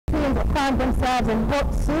found themselves in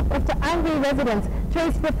hot soup after angry residents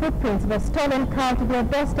traced the footprints of a stolen cow to their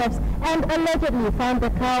doorsteps and allegedly found the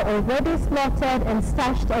cow already slaughtered and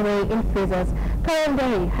stashed away in freezers.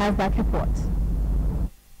 Nyeri has that report.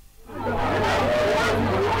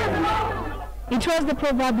 It was the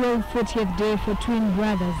proverbial 40th day for twin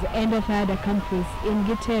brothers and of other accomplices in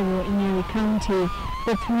Gitero in Nyeri County.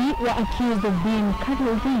 The three were accused of being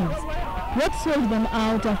cattle thieves. What sold them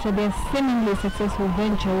out after their seemingly successful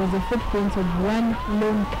venture was the footprints of one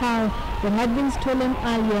lone cow that had been stolen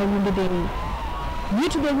earlier in the day. Due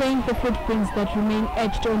to the rain, the footprints that remain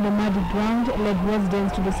etched on the muddy ground led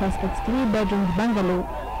residents to the suspect's three-bedroom bungalow.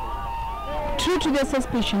 True to their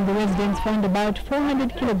suspicion, the residents found about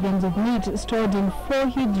 400 kilograms of meat stored in 4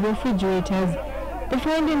 huge refrigerators. The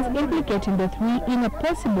findings implicating the three in a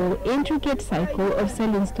possible intricate cycle of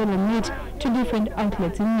selling stolen meat to different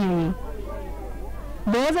outlets in Nyeri.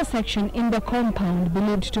 There was a section in the compound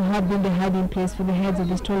believed to have been the hiding place for the heads of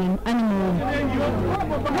the stolen animal.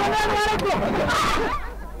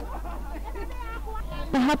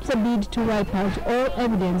 Perhaps a bid to wipe out all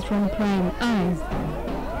evidence from prying eyes.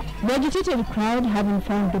 The agitated crowd, having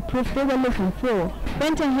found the proof they were looking for,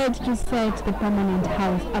 went ahead to set the permanent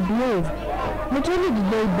house ablaze. Not only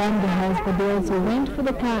did they burn the house, but they also went for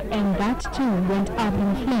the car, and that too went up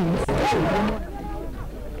in flames.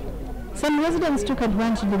 Some residents took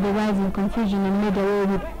advantage of the rising confusion and made away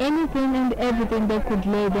with anything and everything they could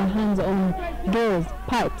lay their hands on: doors,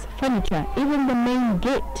 pipes, furniture, even the main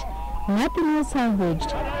gate. Nothing was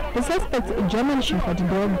salvaged. The suspect's German Shepherd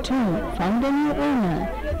dog too found a new owner.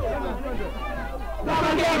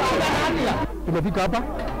 Tumefika hapa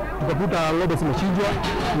tukakuta ng'ombe zimechinjwa,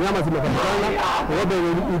 nyama zimepatikana, ng'ombe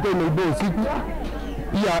ilikuwa imeibiwa usiku.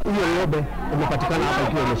 Pia hiyo ng'ombe imepatikana hapa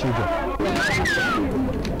ikiwa imechinjwa.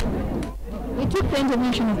 It took the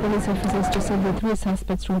intervention of police officers to save the three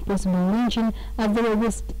suspects from possible lynching as they were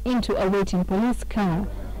whisked into a waiting police car.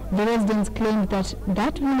 The residents claimed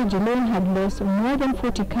that village alone had lost more than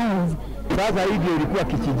 40 cows. Sasa hii ndio ilikuwa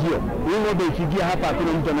kichijio. Hii ng'ombe ikiingia hapa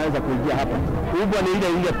hakuna mtu anaweza kuingia hapa. Kubwa ni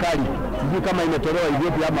ile kali. Sijui kama imetolewa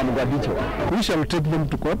Ethiopia ama Mogadishu. We shall take them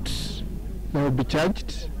to court. They will be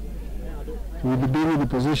charged with being in the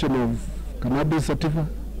possession of cannabis sativa,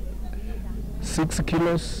 6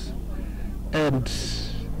 kilos, and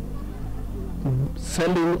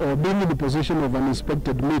selling or being in the possession of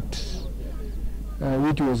uninspected meat,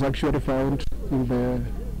 which was actually found in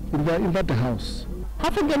that house.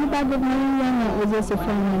 Half a gun bag of marijuana was also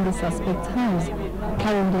found in the suspect's house.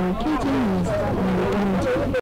 Nyeri